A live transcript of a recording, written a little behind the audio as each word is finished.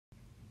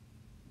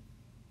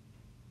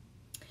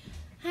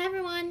Hi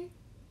everyone,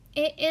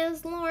 it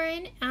is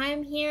Lauren.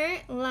 I'm here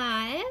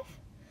live.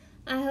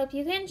 I hope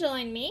you can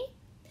join me.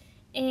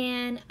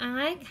 And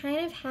I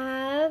kind of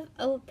have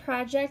a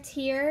project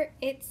here.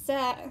 It's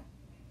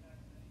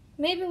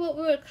maybe what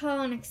we would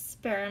call an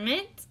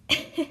experiment.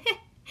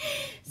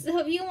 So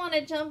if you want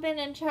to jump in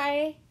and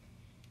try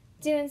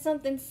doing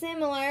something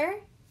similar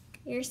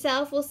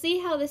yourself, we'll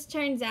see how this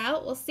turns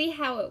out. We'll see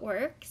how it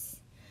works.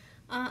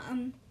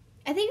 I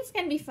think it's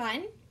going to be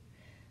fun.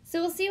 So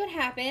we'll see what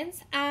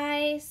happens.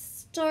 I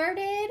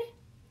started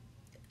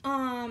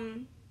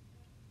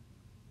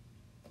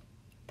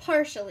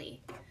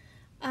partially.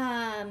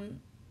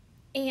 And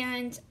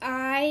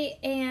I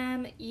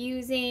am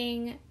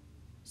using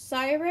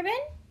Sari ribbon.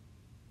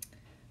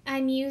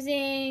 I'm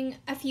using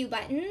a few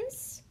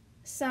buttons,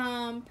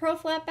 some pearl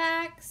flat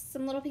backs,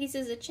 some little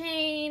pieces of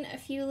chain, a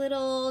few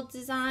little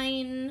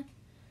design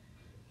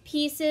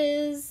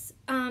pieces,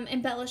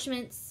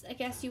 embellishments, I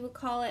guess you would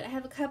call it. I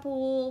have a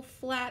couple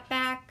flat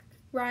back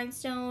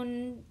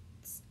rhinestones,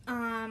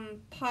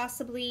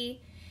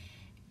 possibly,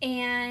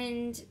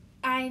 and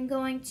I'm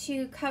going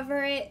to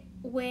cover it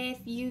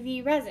with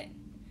UV resin.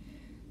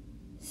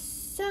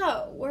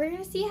 So we're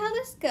going to see how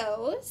this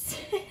goes.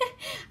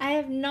 I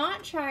have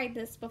not tried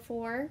this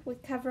before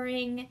with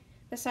covering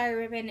the Sari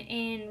ribbon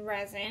in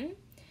resin.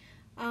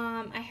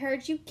 I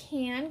heard you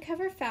can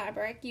cover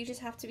fabric, you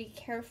just have to be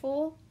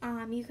careful.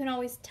 You can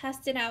always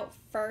test it out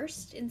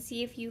first and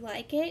see if you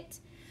like it.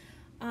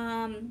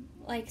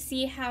 Like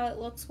see how it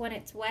looks when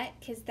it's wet,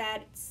 because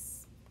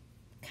that's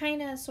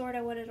kind of sort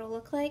of what it'll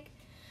look like.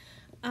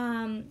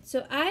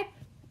 So I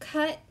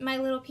cut my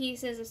little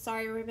pieces of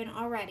Sari ribbon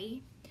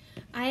already.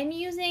 I'm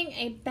using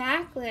a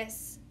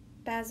backless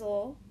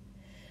bezel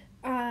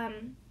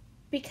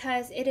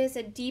because it is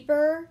a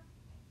deeper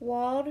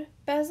walled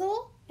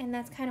bezel, and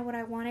that's kind of what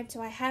I wanted,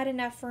 so I had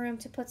enough room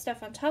to put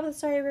stuff on top of the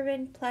Sari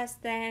ribbon, plus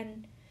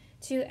then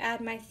to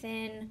add my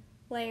thin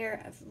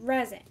layer of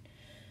resin.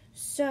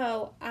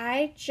 So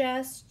I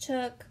just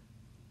took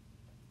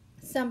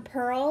some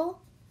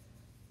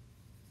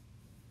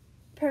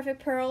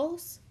perfect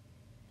pearls,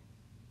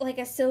 like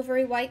a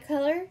silvery white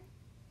color,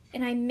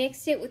 and I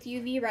mixed it with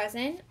UV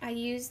resin. I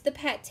used the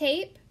pet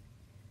tape,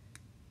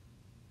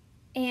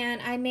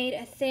 and I made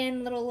a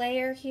thin little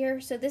layer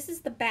here. So this is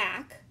the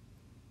back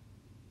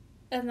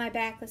of my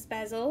backless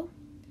bezel.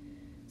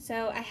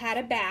 So I had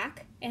a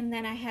back, and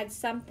then I had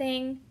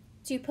something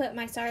to put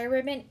my Sari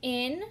ribbon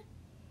in.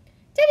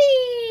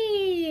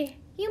 Debbie!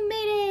 You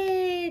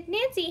made it!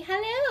 Nancy,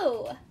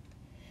 hello!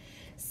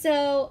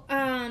 So,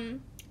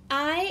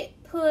 I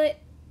put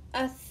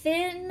a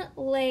thin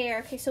layer.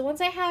 Okay, so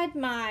once I had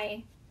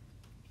my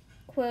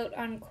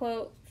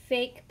quote-unquote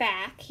fake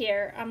back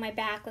here on my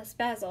backless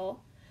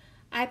bezel,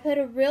 I put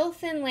a real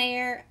thin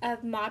layer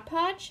of Mod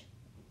Podge,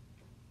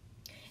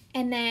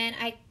 and then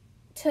I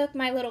took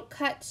my little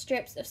cut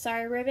strips of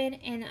Sari ribbon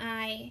and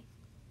I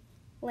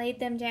laid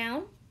them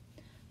down.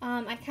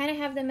 I kind of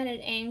have them at an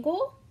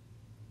angle,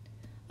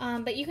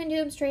 but you can do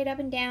them straight up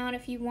and down.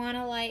 If you want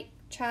to like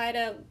try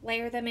to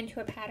layer them into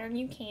a pattern,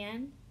 you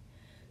can.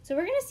 So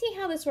we're going to see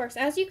how this works.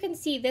 As you can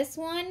see, this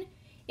one,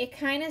 it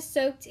kind of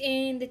soaked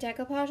in the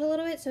decoupage a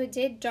little bit, so it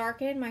did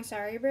darken my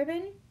Sari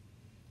ribbon.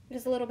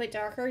 Just a little bit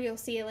darker. You'll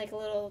see like a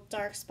little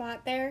dark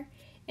spot there.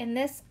 And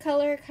this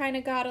color kind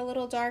of got a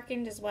little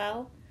darkened as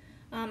well.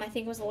 I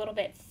think it was a little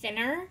bit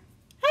thinner.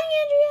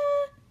 Hi,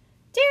 Andrea!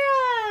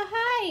 Dara!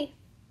 Hi!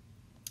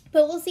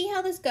 But we'll see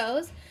how this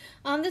goes.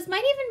 This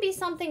might even be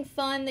something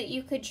fun that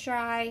you could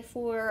try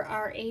for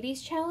our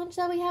 80s challenge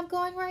that we have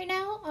going right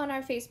now on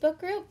our Facebook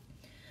group.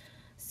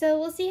 So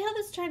we'll see how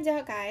this turns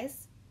out,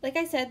 guys. Like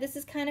I said, this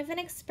is kind of an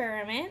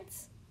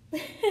experiment.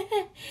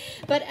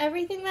 But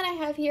everything that I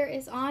have here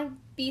is on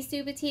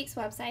Bisou Boutique's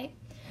website.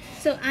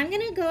 So I'm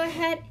going to go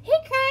ahead.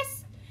 Hey,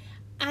 Chris!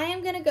 I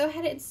am going to go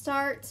ahead and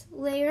start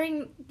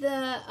layering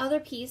the other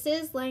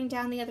pieces, laying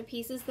down the other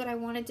pieces that I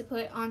wanted to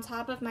put on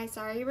top of my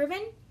Sari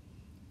ribbon.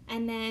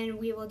 And then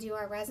we will do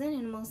our resin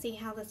and we'll see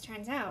how this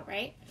turns out,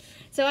 right?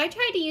 So I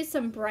tried to use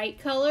some bright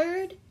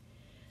colored.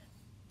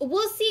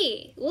 We'll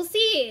see. We'll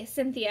see,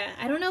 Cynthia.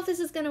 I don't know if this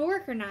is going to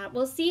work or not.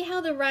 We'll see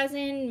how the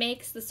resin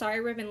makes the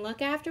Sari ribbon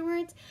look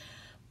afterwards.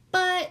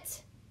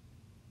 But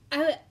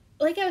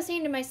like I was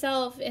saying to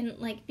myself and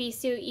like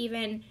Bisou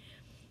even,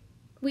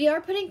 we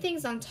are putting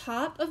things on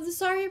top of the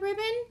Sari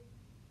ribbon.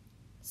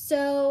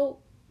 So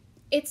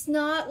it's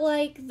not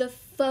like the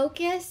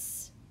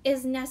focus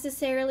is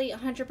necessarily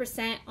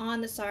 100%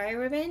 on the Sari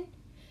ribbon.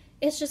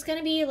 It's just going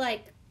to be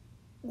like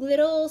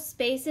little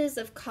spaces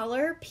of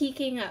color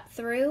peeking up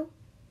through.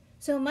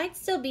 So it might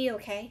still be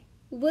okay.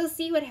 We'll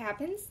see what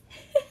happens.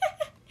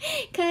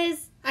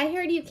 Because I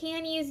heard you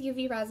can use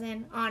UV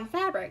resin on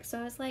fabric. So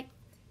I was like,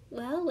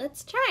 well,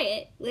 let's try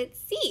it. Let's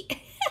see.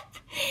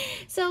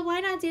 So why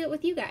not do it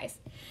with you guys?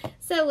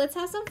 So let's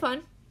have some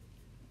fun.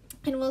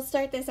 And we'll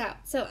start this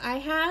out. So I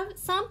have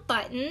some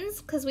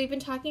buttons, because we've been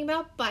talking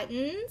about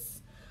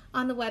buttons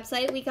on the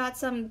website. We got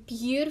some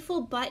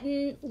beautiful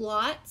button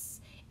lots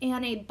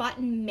and a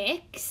button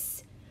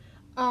mix.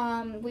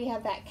 We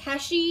have that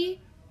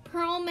Kashi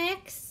pearl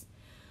mix.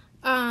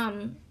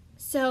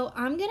 So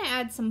I'm gonna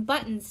add some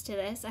buttons to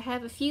this. I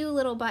have a few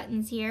little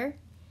buttons here.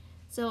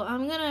 So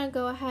I'm gonna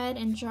go ahead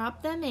and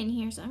drop them in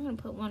here. So I'm gonna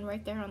put one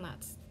right there on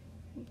that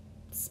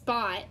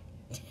spot.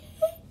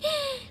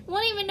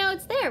 Won't even know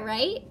it's there,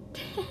 right?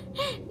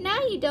 Now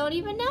you don't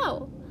even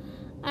know.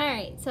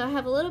 Alright, so I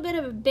have a little bit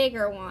of a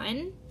bigger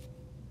one.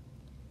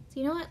 So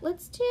you know what?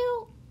 Let's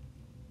do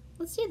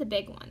the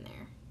big one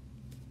there.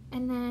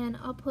 And then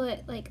I'll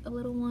put like a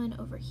little one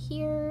over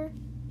here.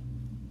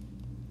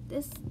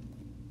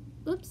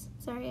 Oops,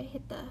 sorry, I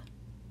hit the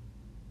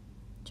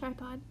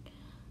tripod.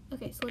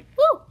 Okay, so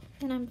woo!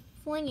 And I'm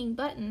flinging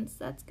buttons,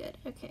 that's good.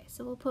 Okay,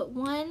 so we'll put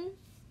one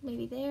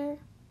maybe there.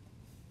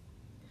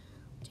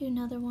 Do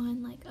another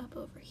one like up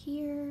over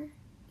here.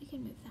 We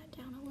can move that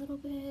down a little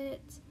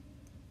bit.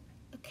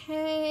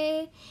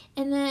 Okay,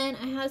 and then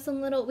I have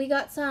we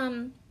got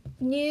some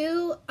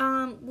new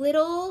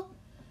little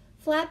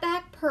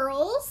flatback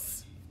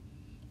pearls,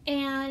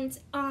 and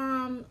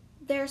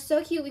they're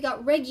so cute. We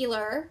got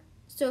regular,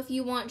 so if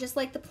you want just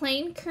like the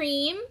plain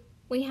cream,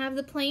 we have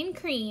the plain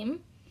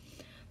cream,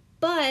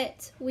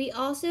 but we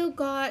also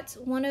got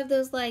one of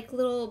those like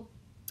little,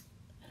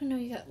 I don't know,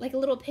 you got like a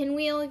little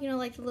pinwheel, you know,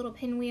 like the little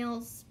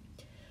pinwheels,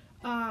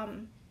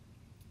 and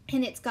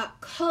it's got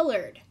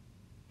colored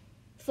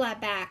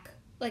flatback,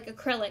 like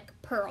acrylic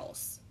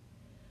pearls.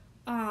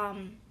 I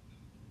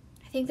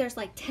think there's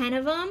like 10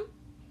 of them,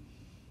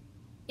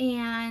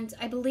 and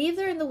I believe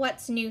they're in the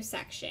What's New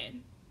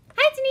section.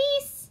 Hi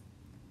Denise!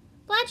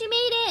 Glad you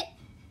made it!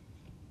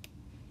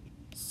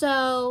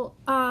 So,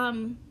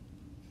 I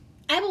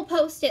will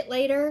post it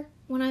later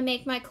when I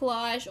make my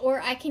collage,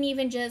 or I can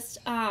even just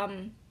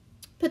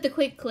put the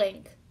quick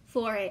link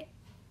for it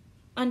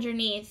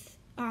underneath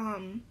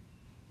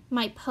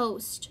my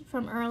post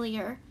from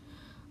earlier.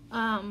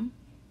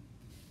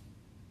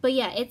 But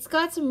yeah, it's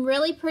got some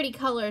really pretty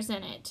colors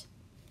in it.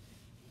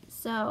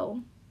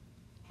 So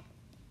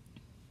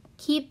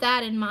keep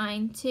that in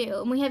mind too.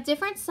 And we have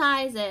different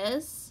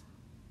sizes.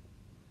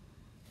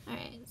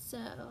 Alright, so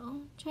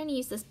I'm trying to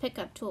use this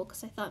pickup tool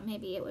because I thought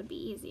maybe it would be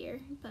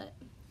easier. But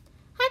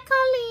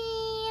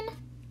hi Colleen!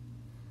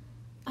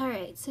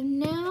 Alright, so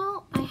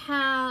now I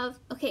have,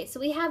 okay, so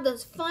we have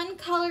those fun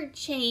colored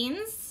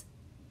chains.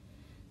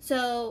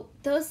 So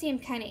those seem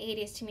kind of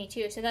 80s to me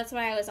too. So that's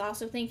why I was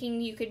also thinking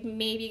you could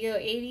maybe go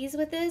 80s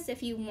with this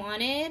if you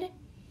wanted.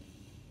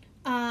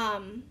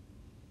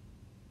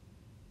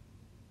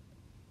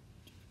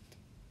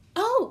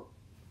 Oh!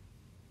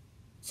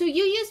 So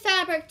you use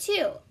fabric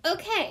too.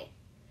 Okay.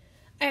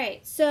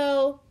 Alright,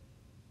 so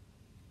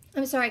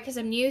I'm sorry because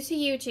I'm new to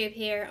YouTube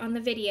here on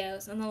the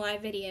videos, on the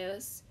live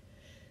videos.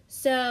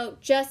 So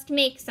just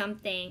make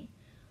something.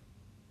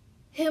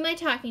 Who am I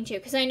talking to?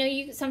 Because I know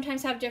you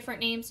sometimes have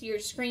different names. Your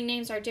screen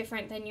names are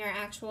different than your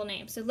actual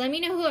name. So let me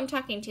know who I'm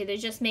talking to that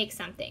just make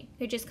something,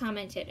 who just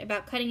commented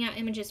about cutting out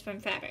images from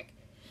fabric.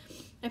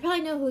 I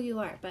probably know who you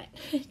are, but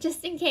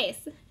just in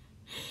case.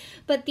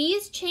 But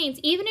these chains,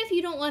 even if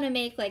you don't want to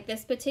make like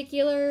this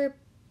particular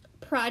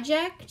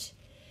project,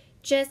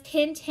 just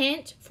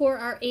hint for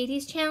our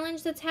 80s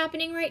challenge that's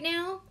happening right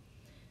now.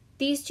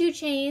 These two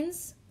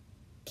chains,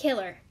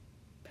 killer.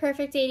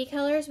 Perfect 80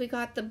 colors. We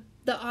got the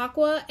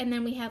aqua, and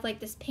then we have like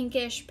this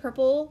pinkish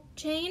purple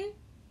chain,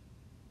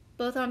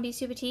 both on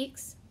Bisou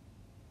Boutiques.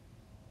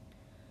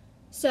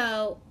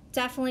 So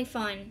definitely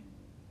fun.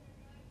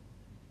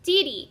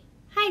 Dee Dee.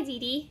 Hi Dee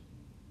Dee.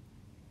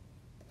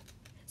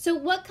 So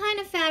what kind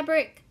of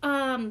fabric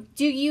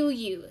do you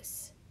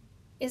use?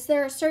 Is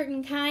there a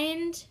certain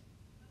kind?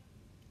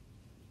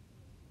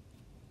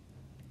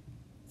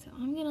 So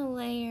I'm gonna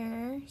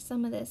layer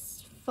some of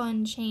this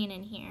fun chain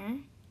in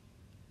here.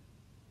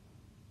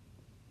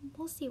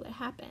 We'll see what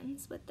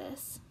happens with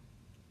this.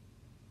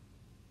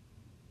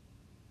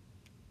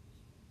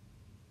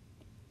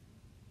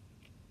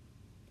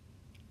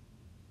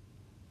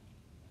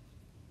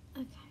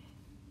 Okay.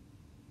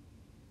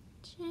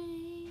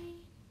 Chain.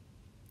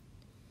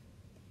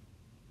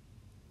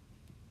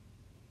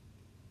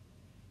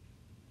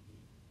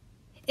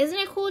 Isn't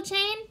it a cool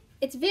chain?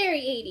 It's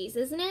very 80s,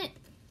 isn't it?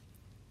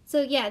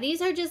 So yeah,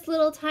 these are just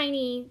little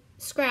tiny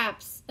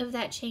scraps of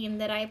that chain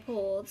that I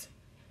pulled.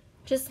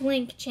 Just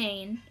link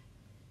chain.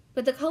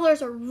 But the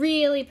colors are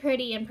really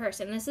pretty in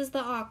person. This is the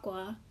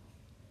aqua.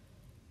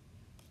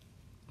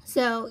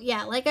 So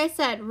yeah, like I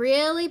said,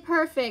 really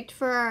perfect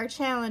for our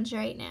challenge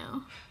right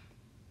now.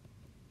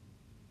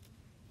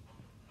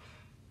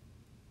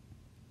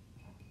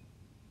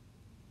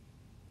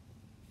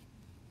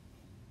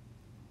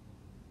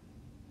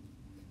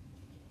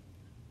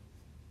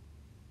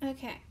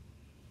 Okay.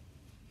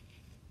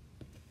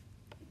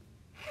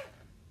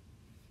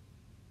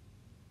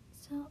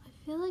 So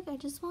I feel like I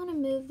just want to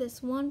move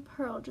this one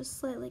pearl just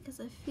slightly because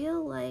I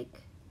feel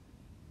like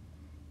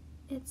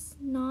it's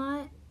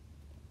not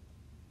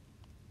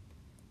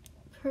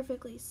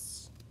perfectly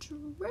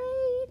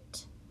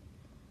straight.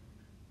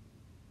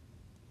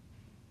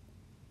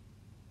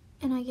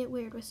 And I get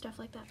weird with stuff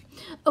like that.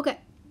 Okay,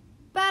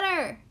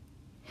 better.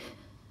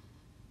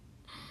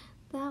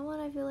 That one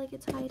I feel like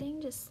it's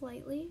hiding just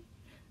slightly.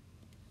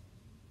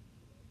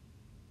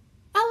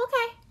 Oh,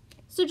 okay.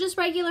 So just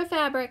regular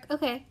fabric.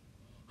 Okay.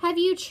 Have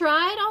you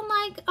tried on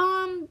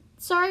like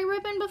Sari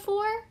ribbon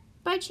before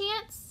by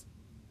chance?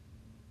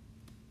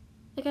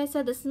 Like I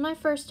said, this is my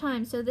first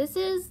time, so this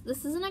is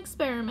an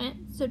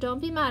experiment. So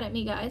don't be mad at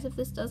me, guys, if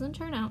this doesn't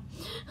turn out.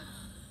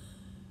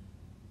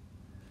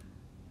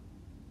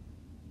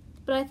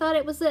 But I thought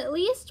it was at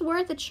least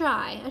worth a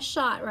try, a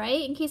shot,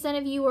 right? In case any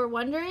of you were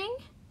wondering,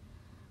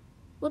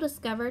 we'll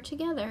discover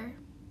together.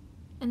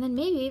 And then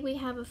maybe we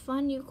have a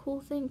fun new cool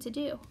thing to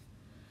do.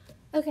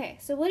 Okay,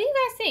 so what do you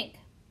guys think?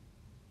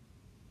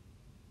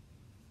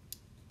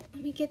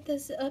 Let me get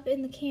this up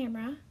in the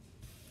camera.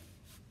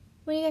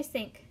 What do you guys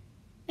think?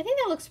 I think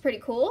that looks pretty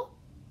cool,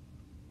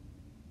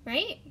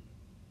 right?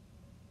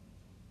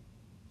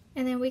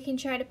 And then we can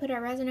try to put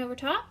our resin over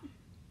top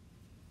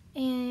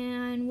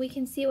and we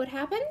can see what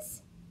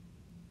happens,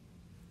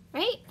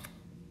 right?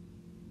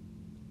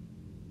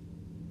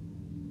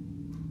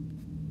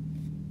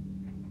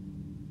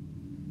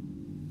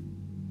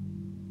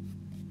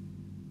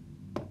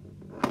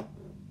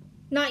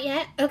 Not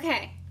yet?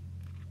 Okay.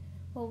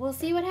 Well, we'll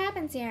see what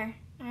happens here.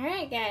 All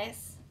right,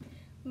 guys.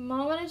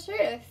 Moment of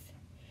truth.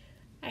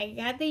 I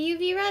got the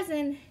UV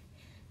resin.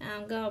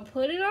 I'm gonna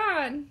put it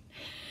on.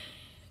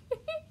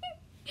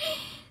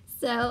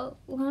 So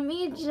let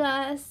me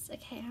just,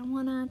 okay, I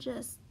wanna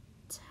just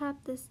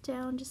tap this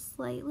down just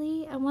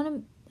slightly.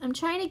 I'm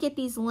trying to get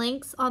these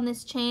links on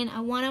this chain.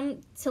 I want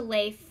them to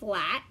lay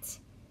flat.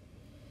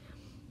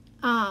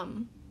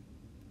 And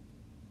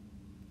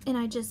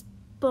I just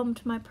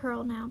bumped my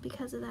pearl now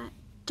because of that.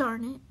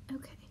 Darn it.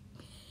 Okay.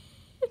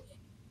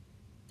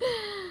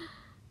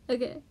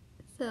 Okay,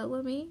 so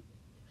let me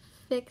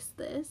fix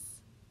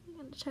this. I'm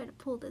gonna try to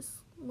pull this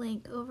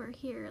link over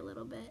here a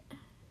little bit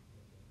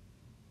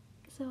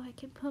so I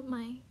can put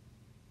my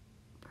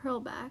pearl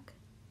back.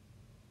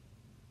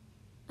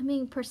 I'm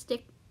being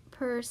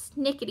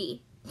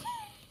persnickety.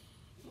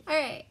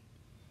 Alright.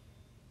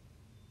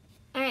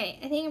 Alright,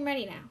 I think I'm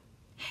ready now.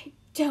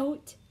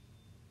 Don't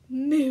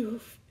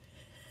move.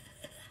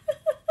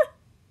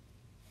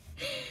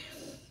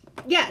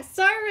 Yeah,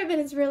 Sari ribbon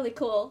is really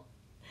cool.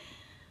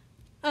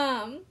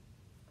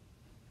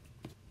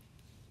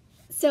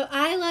 So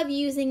I love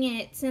using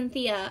it,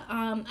 Cynthia.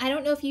 I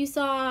don't know if you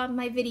saw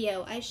my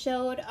video. I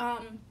showed a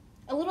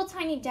little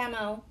tiny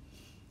demo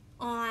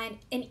on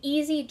an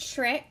easy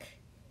trick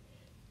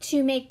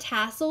to make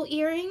tassel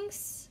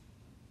earrings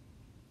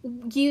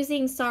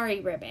using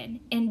Sari ribbon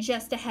and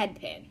just a head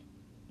pin.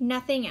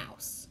 Nothing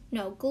else.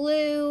 No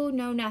glue,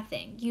 no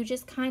nothing. You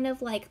just kind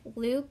of like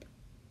loop.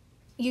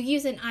 You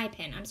use an eye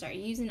pin. I'm sorry,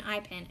 you use an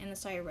eye pin and the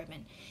Sari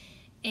ribbon.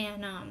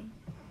 And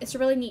it's a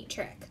really neat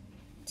trick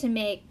to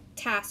make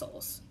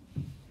tassels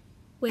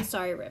with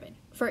Sari ribbon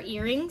for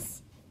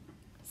earrings.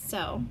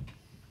 So,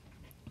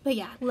 but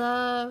yeah,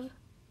 love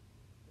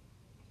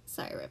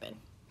Sari ribbon.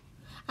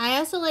 I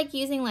also like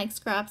using like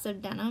scraps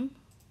of denim.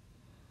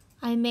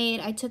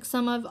 I took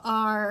some of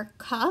our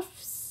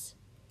cuffs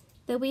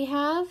that we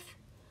have,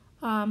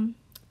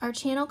 our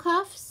channel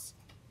cuffs,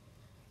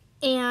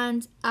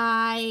 and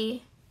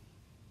I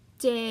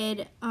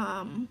did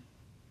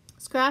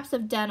scraps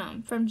of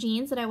denim from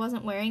jeans that I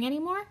wasn't wearing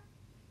anymore.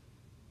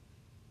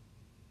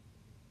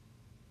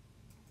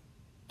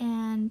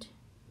 And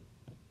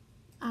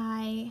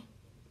I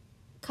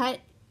cut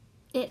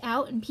it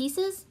out in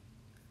pieces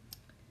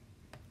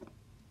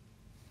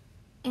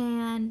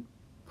and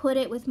put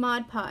it with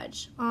Mod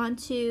Podge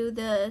onto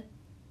the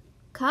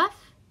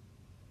cuff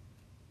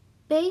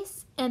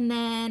base, and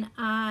then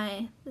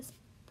this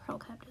pearl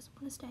cap doesn't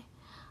want to stay.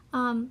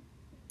 And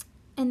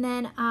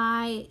then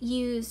I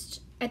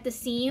used at the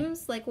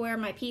seams, like where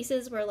my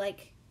pieces were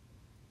like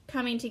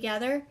coming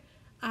together,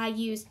 I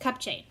used cup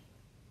chain.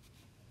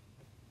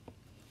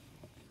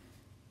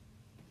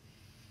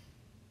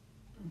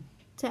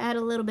 To add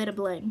a little bit of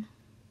bling.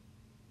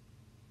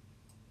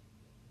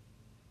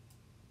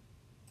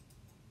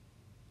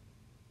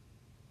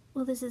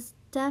 Well, this is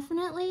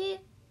definitely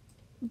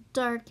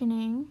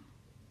darkening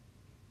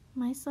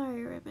my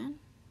Sari ribbon.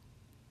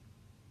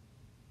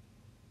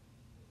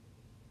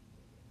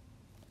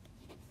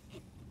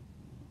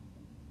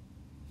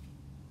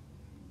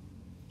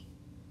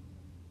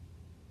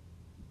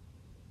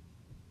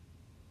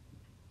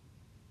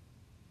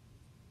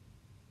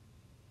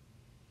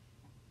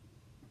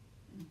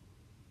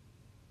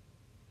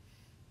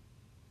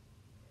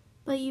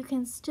 But you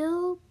can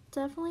still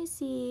definitely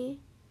see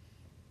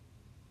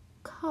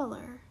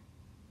color.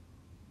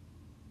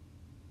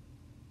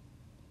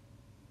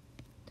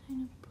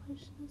 Trying to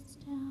push this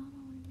down. I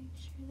want to make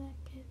sure that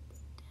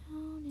gets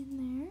down in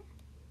there.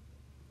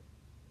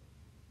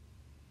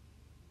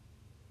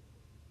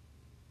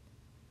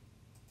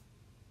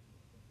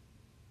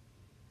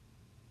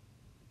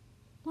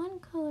 One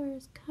color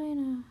is kind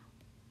of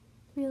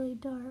really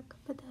dark,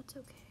 but that's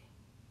okay.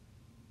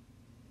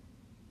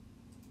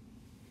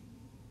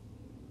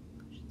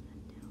 Push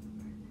that down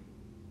further.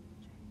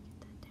 Try to get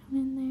that down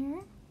in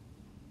there.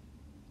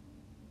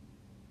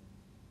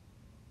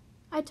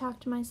 I talk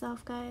to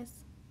myself,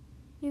 guys.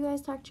 You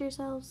guys talk to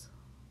yourselves?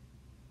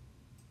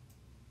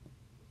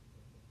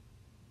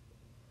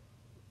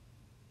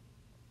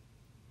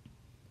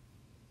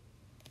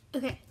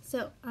 Okay,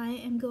 so I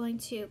am going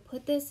to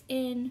put this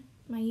in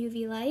my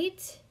UV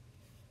light.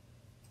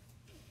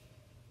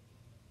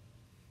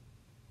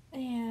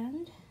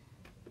 And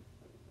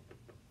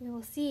we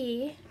will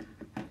see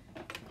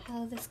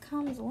how this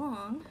comes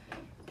along.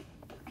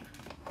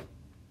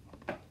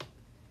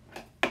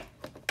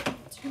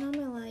 Turn on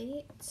my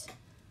light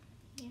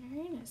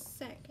here in a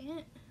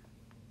second.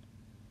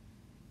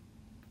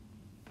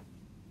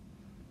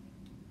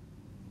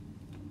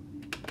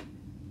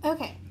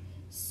 Okay,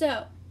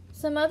 so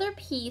some other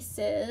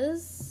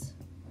pieces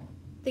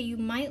that you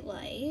might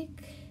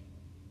like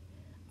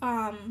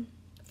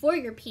for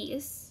your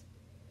piece,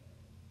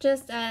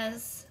 just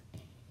as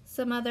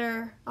some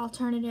other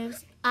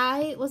alternatives.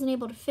 I wasn't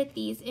able to fit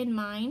these in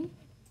mine.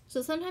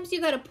 So sometimes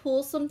you gotta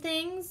pull some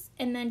things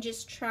and then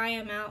just try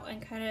them out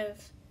and kind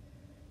of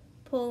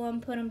pull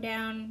them, put them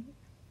down,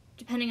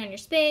 depending on your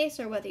space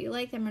or whether you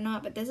like them or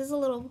not. But this is a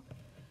little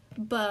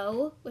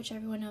bow, which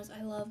everyone knows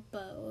I love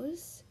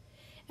bows.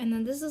 And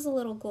then this is a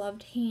little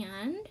gloved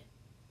hand,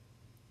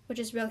 which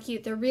is real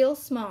cute. They're real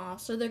small,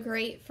 so they're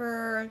great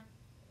for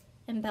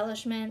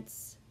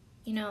embellishments,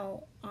 you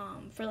know,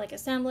 for like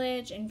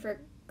assemblage, and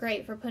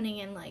great for putting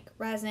in like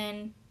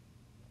resin.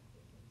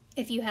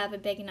 If you have a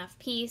big enough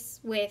piece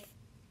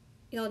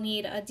you'll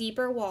need a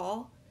deeper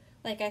wall.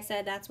 Like I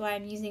said, that's why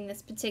I'm using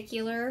this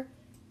particular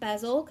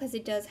bezel, because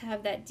it does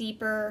have that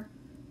deeper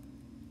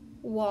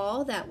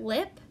wall, that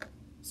lip,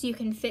 so you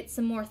can fit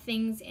some more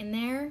things in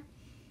there.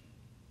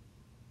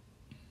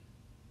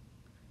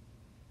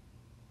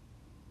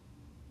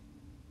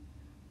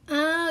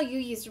 Oh, you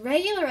used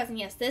regular resin.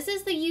 Yes, this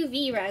is the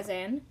UV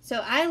resin.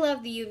 So I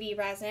love the UV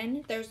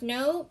resin. There's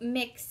no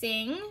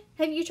mixing.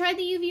 Have you tried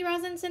the UV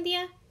resin,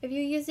 Cynthia? Have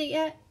you used it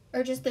yet?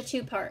 Or just the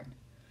 2-part?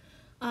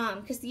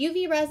 Because the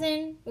UV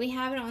resin, we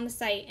have it on the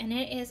site, and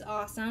it is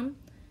awesome.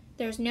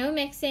 There's no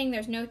mixing.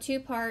 There's no 2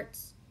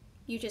 parts.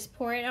 You just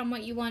pour it on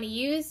what you want to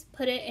use,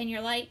 put it in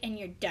your light, and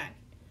you're done.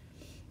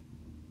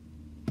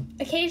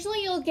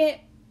 Occasionally, you'll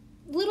get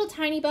little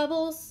tiny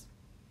bubbles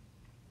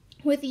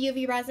with the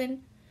UV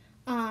resin.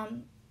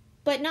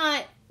 But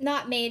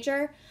not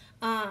major.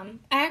 I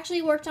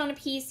actually worked on a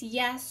piece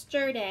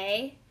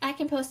yesterday. I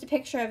can post a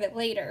picture of it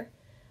later.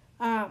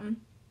 But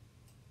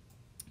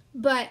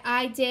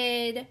I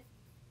did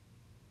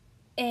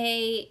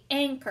a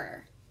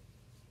anchor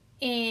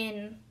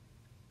in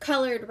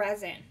colored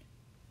resin.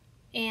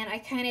 And I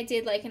kind of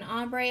did like an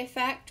ombre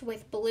effect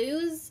with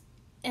blues.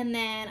 And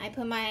then I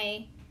put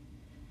my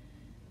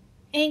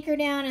anchor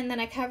down and then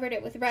I covered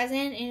it with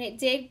resin. And it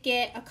did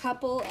get a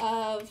couple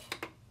of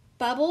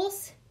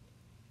bubbles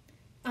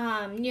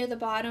near the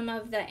bottom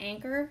of the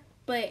anchor,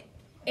 but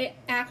it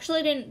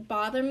actually didn't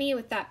bother me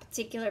with that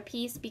particular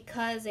piece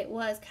because it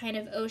was kind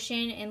of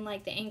ocean and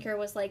like the anchor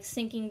was like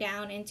sinking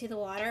down into the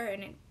water,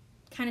 and it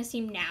kind of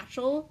seemed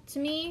natural to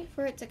me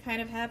for it to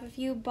kind of have a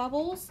few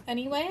bubbles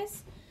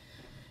anyways.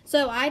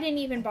 So I didn't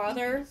even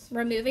bother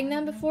removing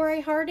them before I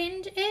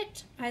hardened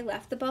it. I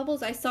left the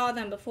bubbles. I saw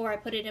them before I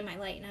put it in my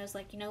light, and I was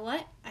like, you know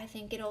what? I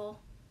think it'll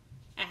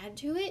add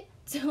to it.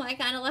 So I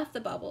kind of left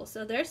the bubbles.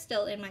 So they're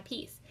still in my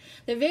piece.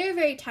 They're very,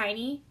 very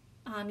tiny.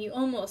 You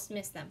almost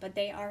miss them, but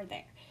they are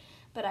there.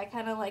 But I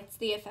kind of liked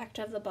the effect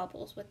of the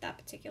bubbles with that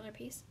particular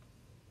piece.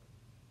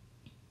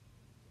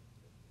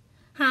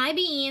 Hi,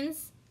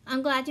 Beans.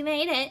 I'm glad you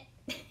made it.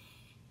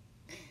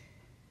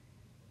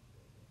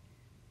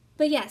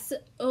 But yes,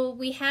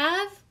 we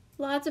have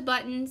lots of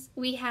buttons.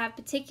 We have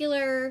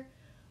particular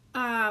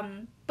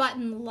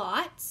button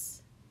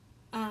lots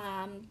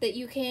that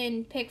you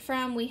can pick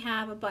from. We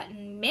have a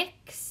button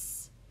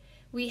mix.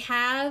 We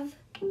have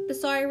the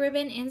Sari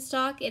ribbon in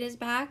stock. It is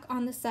back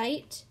on the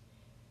site.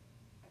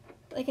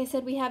 Like I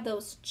said, we have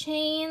those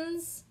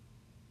chains.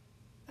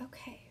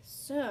 Okay,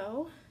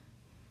 so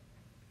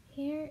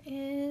here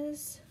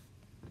is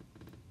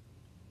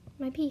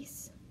my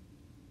piece.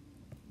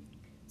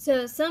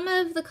 So some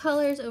of the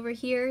colors over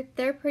here,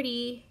 they're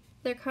pretty,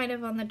 they're kind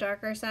of on the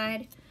darker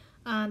side.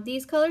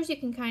 These colors you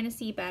can kind of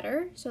see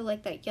better. So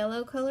like that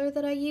yellow color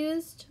that I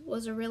used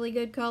was a really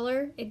good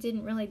color. It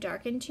didn't really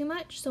darken too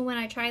much. So when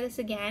I try this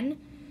again,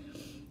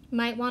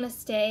 might want to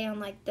stay on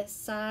like this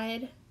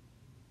side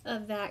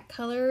of that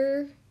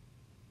color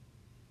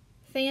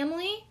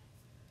family.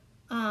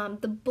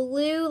 The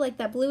blue, like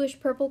that bluish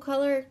purple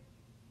color,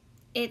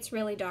 it's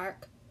really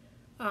dark.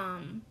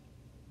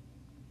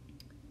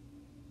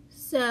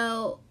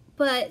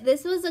 But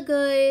this was a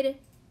good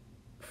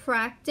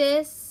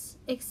practice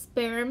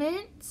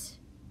experiment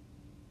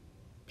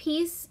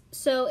piece.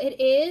 So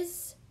it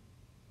is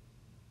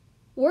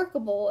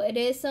workable. It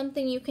is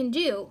something you can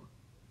do.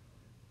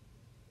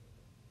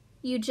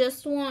 You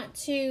just want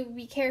to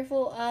be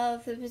careful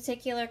of the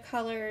particular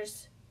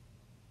colors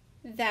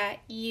that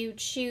you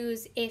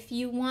choose if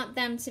you want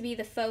them to be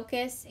the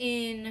focus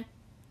in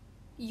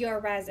your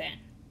resin,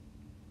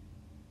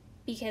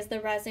 because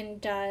the resin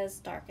does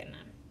darken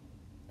them.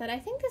 but I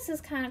think this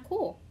is kind of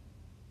cool.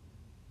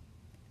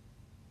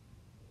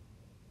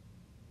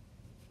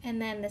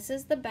 And then this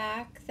is the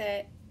back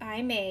that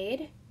I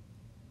made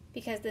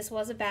because this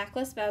was a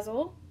backless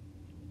bezel.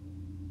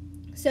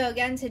 So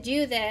again, to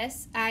do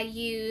this, I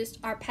used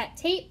our pet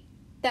tape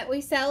that we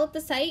sell at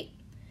the site,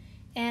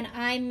 and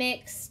I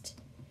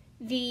mixed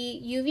the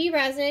UV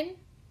resin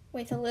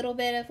with a little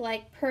bit of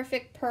like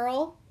perfect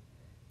pearl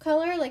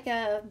color, like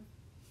a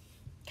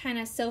kind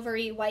of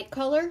silvery white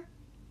color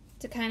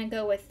to kind of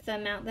go with the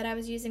amount that I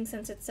was using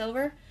since it's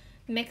silver.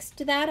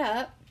 Mixed that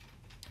up.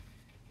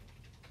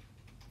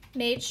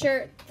 Made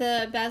sure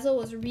the bezel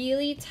was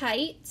really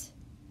tight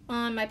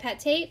on my pet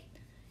tape,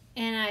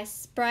 and I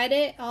spread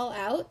it all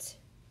out,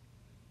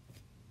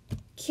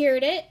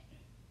 cured it,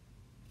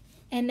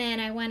 and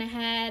then I went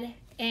ahead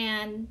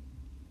and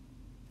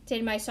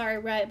did my Sari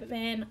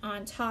ribbon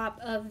on top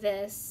of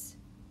this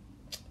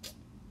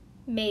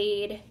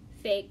made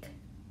fake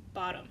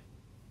bottom.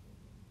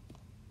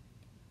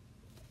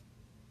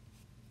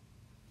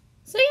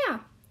 So yeah,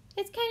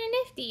 it's kind of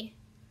nifty.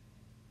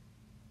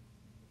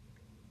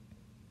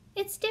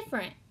 It's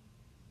different.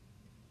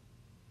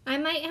 I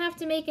might have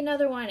to make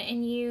another one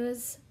and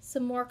use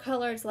some more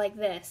colors like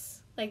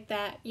this, like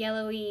that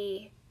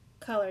yellowy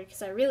color,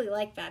 because I really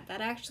like that. That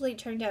actually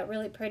turned out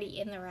really pretty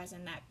in the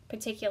resin, that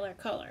particular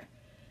color.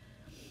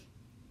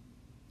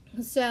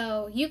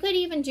 So you could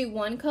even do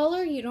one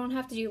color. You don't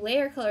have to do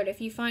layer colored.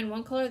 If you find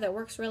one color that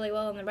works really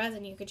well in the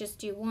resin, you could just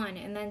do one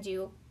and then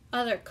do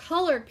other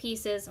colored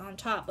pieces on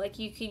top. Like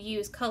you could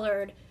use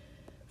colored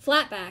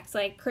flatbacks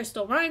like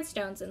crystal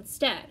rhinestones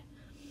instead.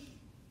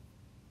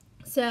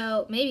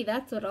 So maybe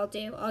that's what I'll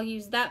do. I'll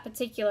use that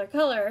particular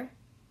color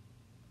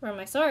for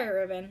my Sari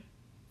ribbon,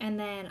 and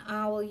then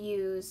I will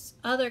use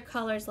other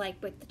colors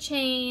like with the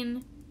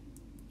chain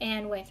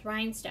and with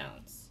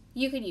rhinestones.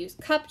 You could use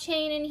cup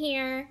chain in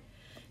here.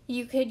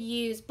 You could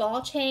use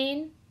ball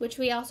chain, which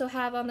we also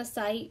have on the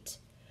site.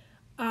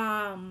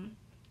 Trying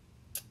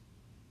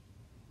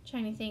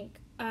to think.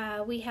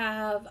 We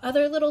have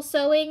other little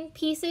sewing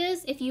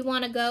pieces if you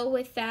want to go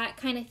with that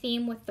kind of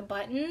theme with the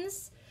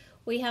buttons.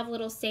 We have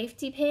little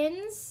safety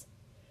pins,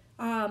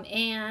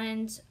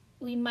 and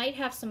we might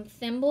have some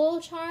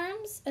thimble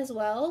charms as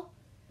well.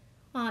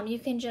 You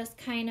can just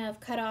kind of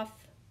cut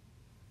off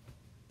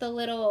the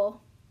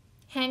little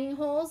hanging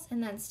holes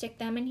and then stick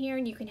them in here,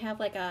 and you can have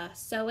like a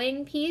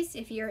sewing piece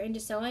if you're into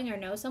sewing or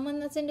know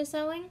someone that's into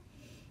sewing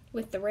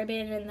with the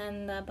ribbon and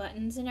then the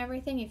buttons and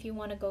everything. If you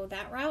want to go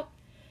that route,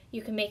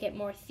 you can make it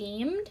more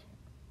themed.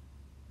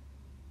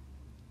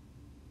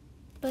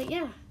 But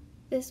yeah,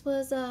 this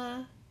was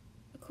a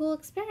cool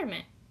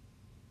experiment.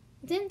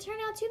 It didn't turn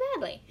out too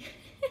badly.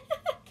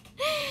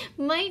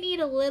 Might need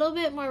a little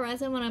bit more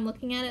resin when I'm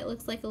looking at it. It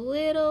looks like a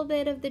little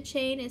bit of the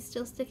chain is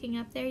still sticking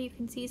up there, you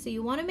can see. So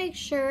you want to make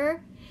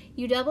sure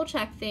you double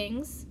check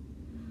things,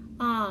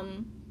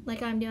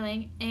 like I'm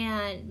doing,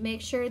 and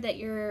make sure that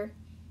your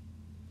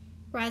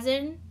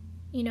resin,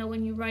 you know,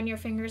 when you run your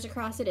fingers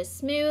across it, is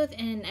smooth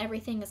and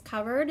everything is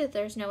covered, that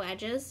there's no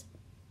edges.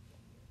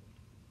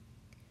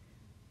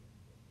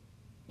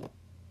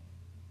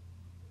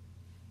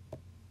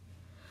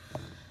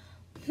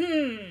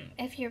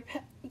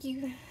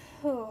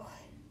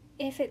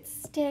 If it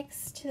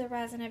sticks to the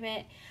resin a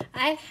bit,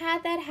 I've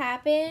had that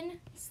happen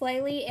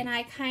slightly, and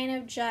I kind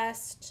of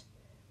just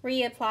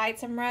reapplied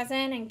some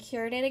resin and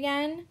cured it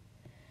again.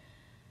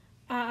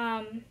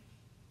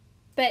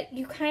 But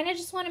you kind of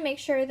just want to make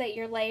sure that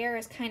your layer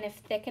is kind of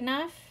thick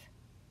enough,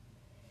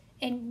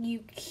 and you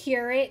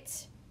cure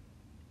it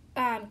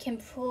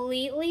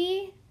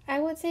completely, I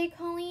would say,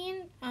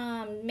 Colleen.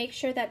 Make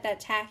sure that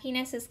that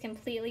tackiness is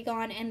completely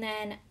gone, and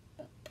then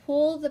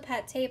pull the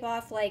pet tape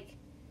off like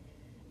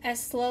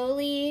as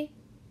slowly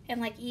and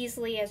like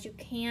easily as you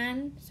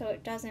can so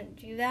it doesn't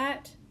do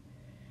that.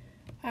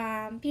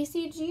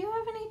 BC, do you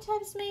have any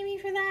tips maybe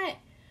for that?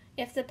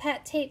 If the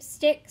pet tape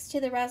sticks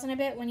to the resin a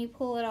bit when you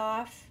pull it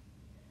off,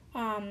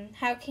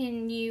 how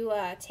can you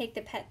take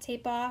the pet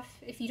tape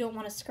off if you don't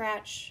want to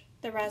scratch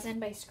the resin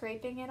by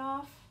scraping it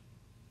off?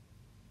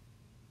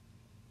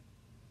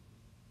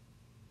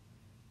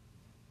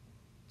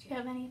 Do you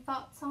have any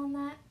thoughts on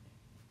that?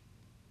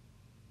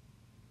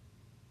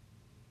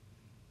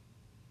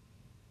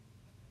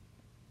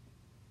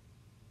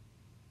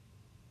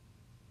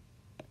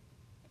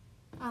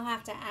 I'll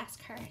have to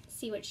ask her,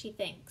 see what she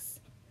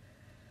thinks.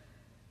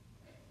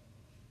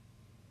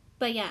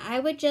 But yeah, I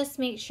would just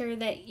make sure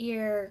that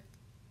your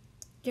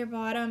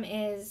bottom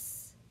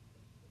is,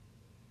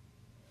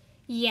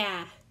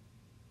 yeah.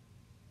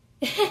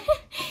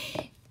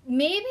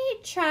 Maybe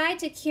try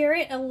to cure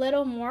it a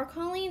little more,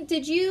 Colleen.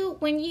 Did you,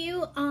 when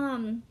you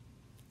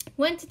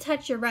went to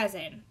touch your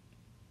resin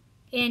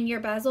in your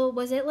bezel,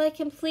 was it like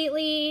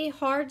completely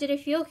hard? Did it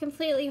feel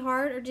completely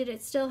hard, or did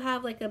it still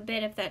have like a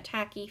bit of that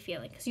tacky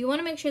feeling? Because you want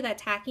to make sure that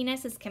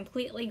tackiness is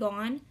completely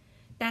gone.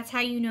 That's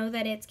how you know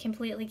that it's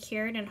completely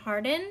cured and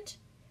hardened.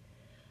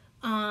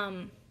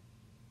 And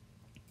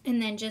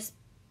then just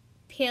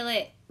peel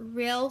it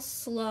real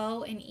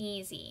slow and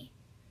easy.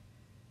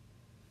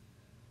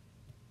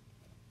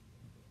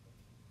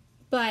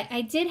 But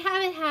I did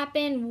have it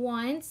happen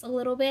once a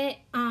little bit.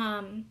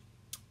 I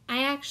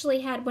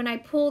actually had, when I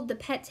pulled the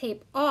pet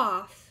tape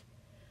off,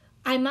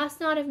 I must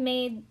not have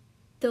made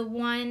the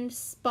one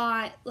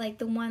spot, like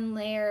the one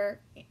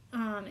layer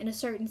in a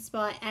certain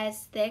spot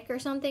as thick or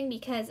something,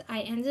 because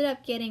I ended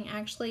up getting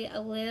actually a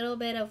little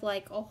bit of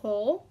like a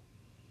hole.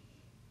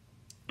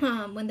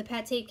 When the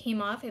pet tape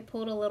came off, it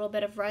pulled a little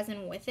bit of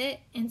resin with it,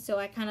 and so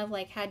I kind of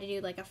like had to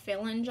do like a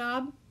fill-in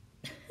job.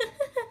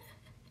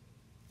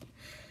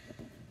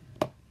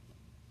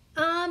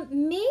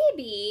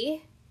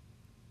 Maybe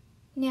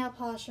nail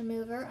polish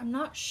remover, I'm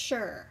not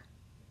sure.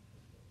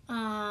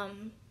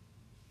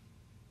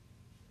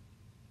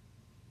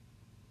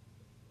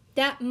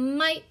 That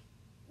might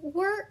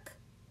work,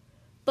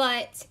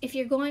 but if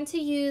you're going to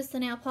use the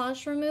nail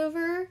polish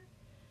remover,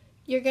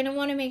 you're going to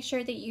want to make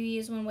sure that you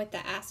use one with the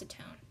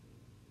acetone.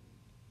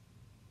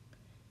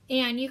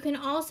 And you can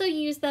also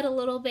use that a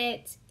little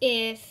bit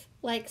if,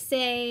 like,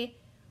 say,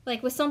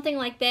 like with something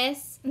like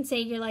this, and say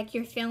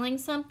you're filling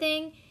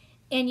something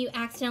and you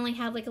accidentally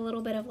have like a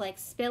little bit of like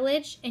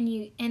spillage,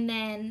 and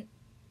then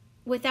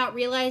without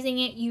realizing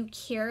it, you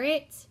cure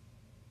it.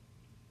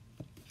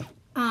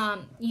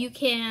 You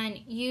can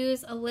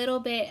use a little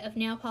bit of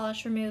nail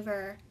polish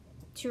remover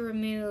to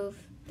remove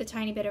the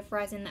tiny bit of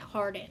resin that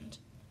hardened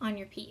on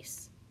your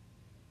piece.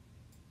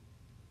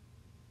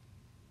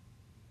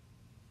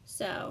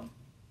 So,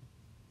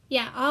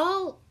 yeah,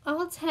 I'll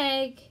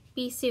tag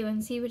Bisou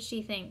and see what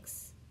she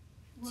thinks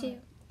too.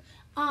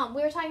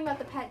 We were talking about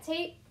the pet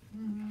tape.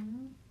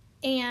 Mm-hmm.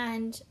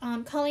 And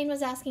Colleen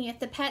was asking if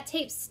the pet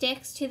tape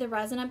sticks to the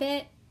resin a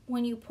bit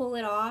when you pull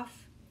it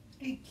off.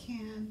 It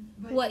can.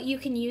 But what you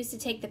can use to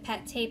take the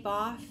pet tape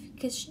off,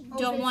 because you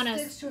don't want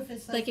to,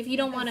 like if you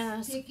don't want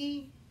to.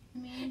 Sticky. I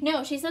mean?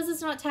 No, she says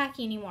it's not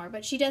tacky anymore,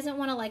 but she doesn't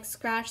want to like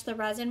scratch the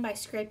resin by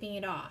scraping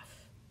it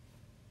off.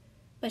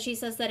 But she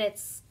says that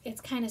it's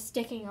kind of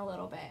sticking a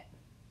little bit.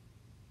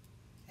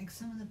 Like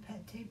some of the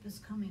pet tape is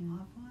coming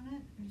off on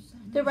it, or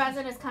something. The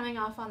resin is coming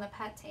off on the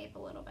pet tape a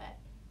little bit.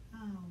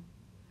 Oh,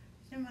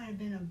 there might have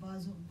been a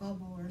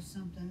bubble or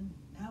something.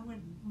 I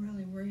wouldn't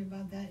really worry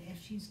about that.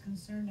 If she's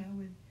concerned, I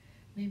would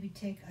maybe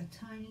take a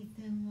tiny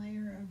thin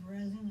layer of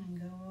resin and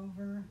go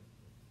over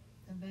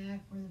the back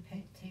where the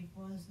pet tape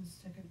was and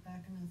stick it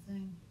back in the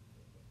thing.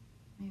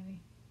 Maybe.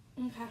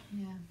 Okay.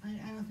 Yeah,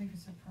 I don't think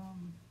it's a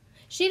problem.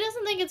 She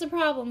doesn't think it's a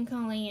problem,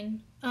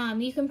 Colleen.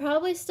 You can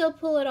probably still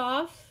pull it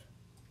off.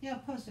 Yeah, I'll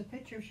post a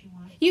picture if you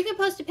want. You can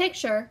post a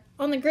picture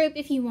on the group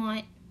if you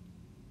want.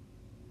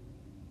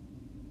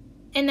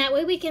 And that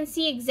way we can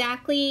see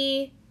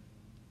exactly...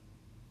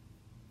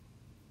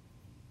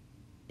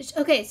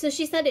 Okay, so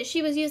she said that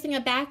she was using a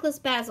backless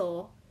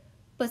bezel,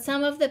 but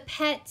some of the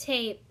pet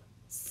tape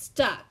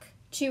stuck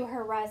to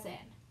her resin.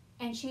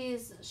 And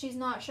she's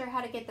not sure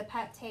how to get the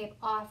pet tape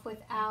off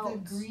without...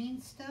 The green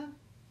stuff?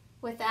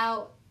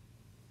 Without...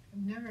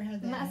 I've never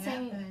had that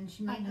happen.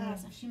 She might not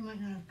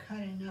have cut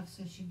enough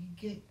so she could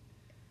get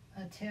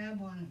a tab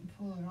on it and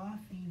pull it off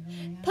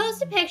even.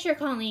 Post a picture,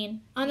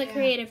 Colleen, on the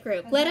creative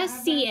group. Let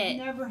us see it.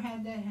 I've never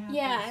had that happen.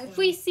 Yeah, so if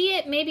we see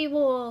it, maybe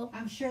we'll...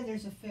 I'm sure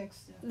there's a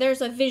fix, though.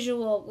 There's a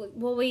visual.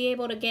 We'll be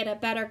able to get a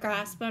better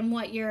grasp on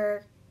what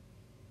your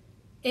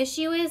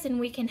issue is, and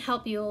we can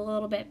help you a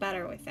little bit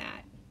better with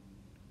that.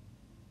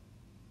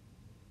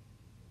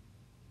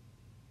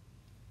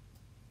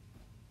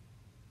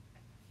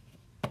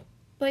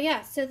 But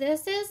yeah, so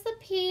this is the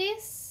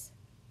piece.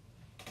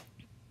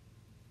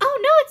 Oh,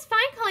 no, it's fine,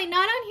 Colleen.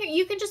 Not on here.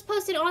 You can just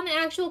post it on the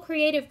actual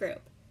creative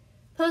group.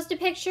 Post a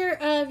picture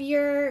of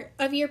your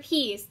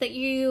piece that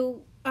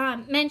you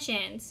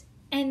mentioned,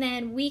 and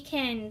then we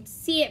can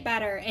see it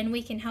better and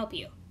we can help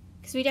you.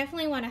 Because we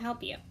definitely want to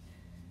help you.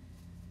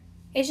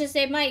 It's just,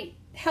 it might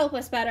help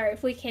us better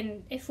if we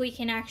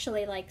can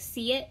actually like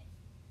see it.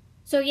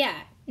 So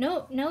yeah,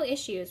 no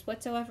issues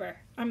whatsoever.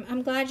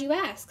 I'm glad you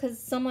asked, because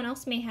someone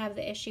else may have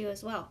the issue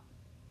as well.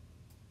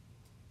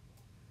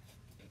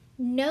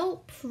 No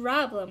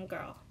problem,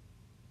 girl.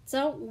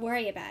 Don't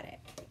worry about it.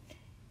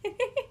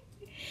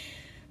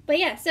 But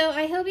yeah, so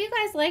I hope you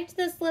guys liked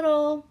this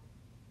little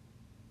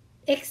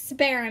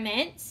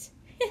experiment.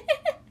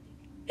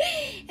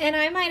 And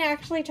I might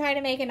actually try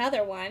to make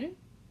another one.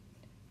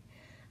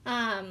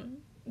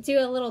 Do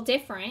a little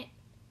different.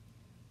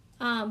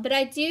 But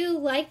I do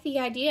like the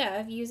idea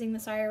of using the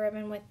Sari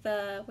ribbon with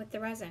the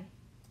resin.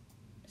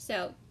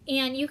 So,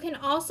 and you can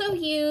also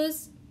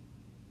use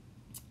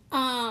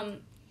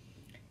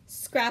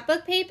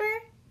scrapbook paper.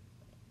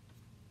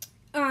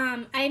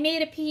 I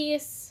made a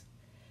piece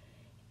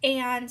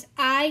and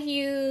I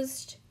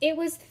used, it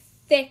was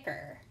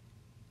thicker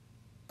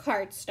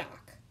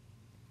cardstock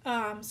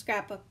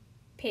scrapbook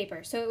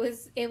paper. So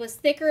it was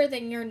thicker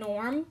than your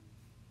norm.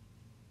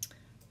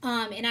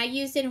 And I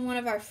used it in one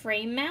of our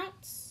frame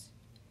mounts.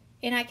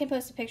 And I can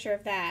post a picture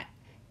of that.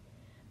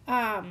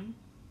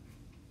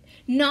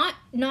 Not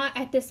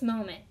at this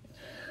moment.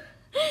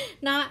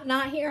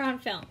 not here on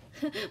film.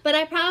 But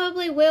I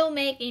probably will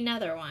make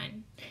another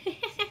one.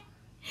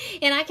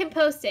 And I can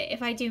post it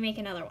if I do make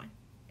another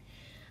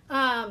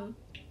one.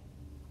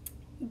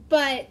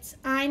 But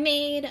I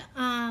made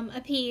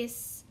a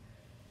piece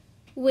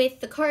with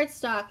the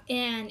cardstock,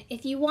 and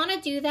if you want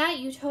to do that,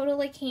 you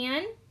totally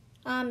can.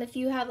 If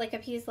you have like a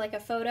piece, like a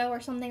photo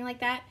or something like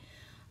that,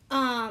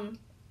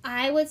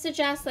 I would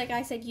suggest, like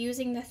I said,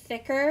 using the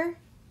thicker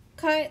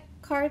cut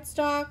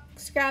cardstock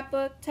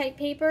scrapbook type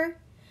paper,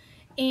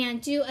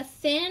 and do a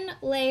thin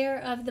layer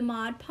of the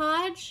Mod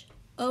Podge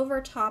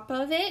over top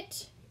of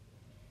it,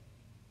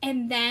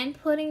 and then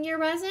putting your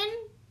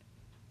resin,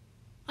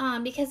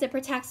 because it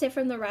protects it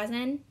from the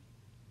resin,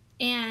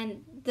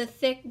 and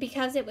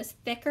because it was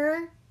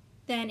thicker,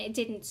 then it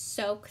didn't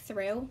soak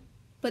through.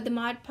 But the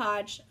Mod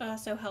Podge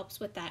also helps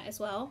with that as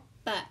well.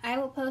 But I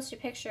will post a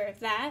picture of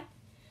that.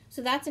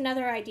 So that's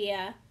another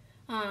idea,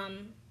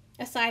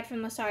 aside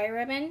from the Sari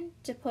ribbon,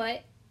 to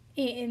put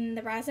in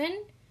the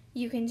resin.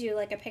 You can do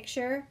like a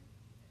picture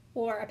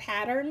or a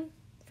pattern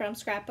from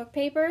scrapbook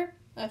paper,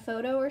 a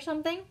photo or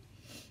something.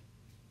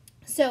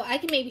 So I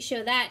can maybe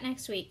show that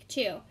next week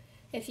too,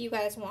 if you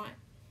guys want.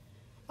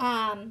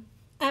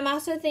 I'm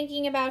also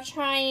thinking about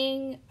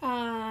trying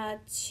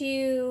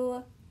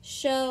to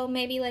show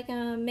maybe like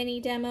a mini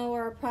demo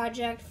or a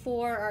project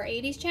for our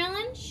 80s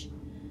challenge.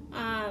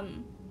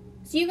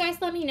 So you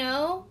guys let me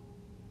know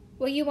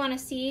what you want to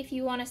see, if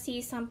you want to see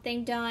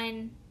something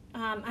done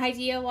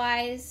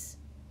idea-wise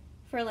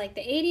for like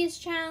the 80s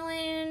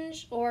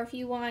challenge, or if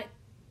you want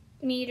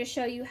me to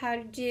show you how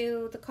to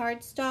do the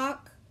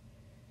cardstock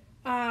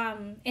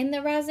in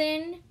the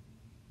resin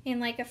in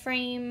like a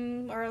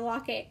frame or a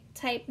locket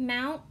type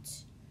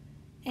mount,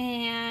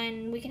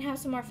 and we can have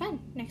some more fun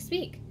next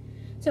week.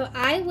 So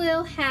I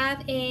will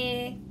have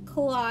a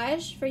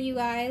collage for you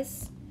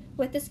guys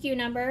with the SKU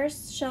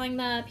numbers showing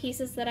the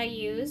pieces that I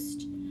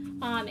used,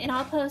 and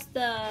I'll post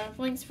the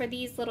links for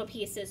these little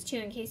pieces too,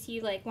 in case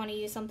you like want to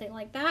use something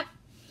like that.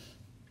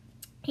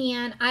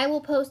 And I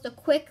will post a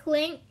quick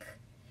link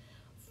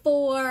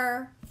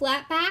for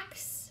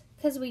flatbacks,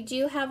 because we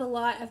do have a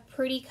lot of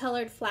pretty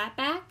colored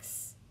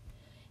flatbacks,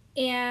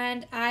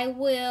 and I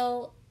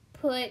will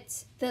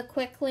put the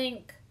quick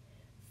link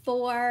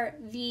for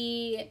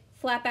the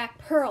flatback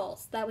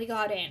pearls that we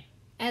got in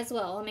as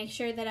well. I'll make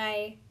sure that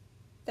I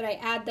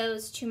add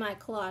those to my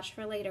collage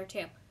for later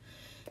too.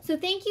 So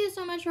thank you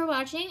so much for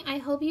watching. I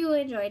hope you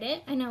enjoyed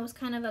it. I know it was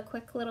kind of a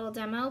quick little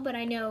demo, but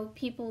I know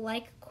people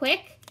like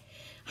quick.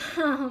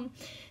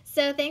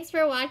 So thanks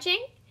for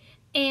watching,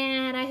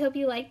 and I hope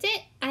you liked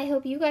it. I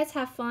hope you guys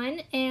have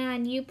fun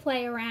and you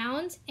play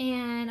around,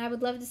 and I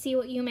would love to see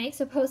what you make,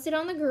 so post it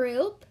on the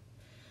group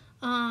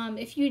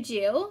if you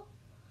do.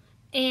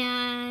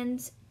 And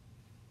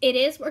it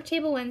is Work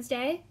Table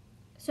Wednesday,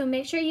 so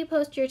make sure you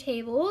post your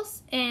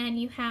tables and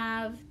you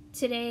have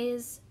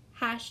today's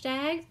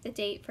hashtag, the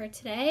date for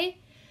today,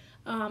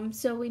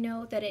 so we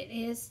know that it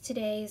is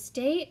today's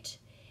date,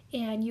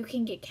 and you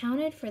can get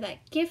counted for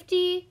that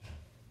gifty.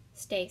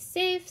 Stay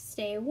safe,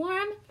 stay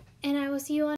warm, and I will see you on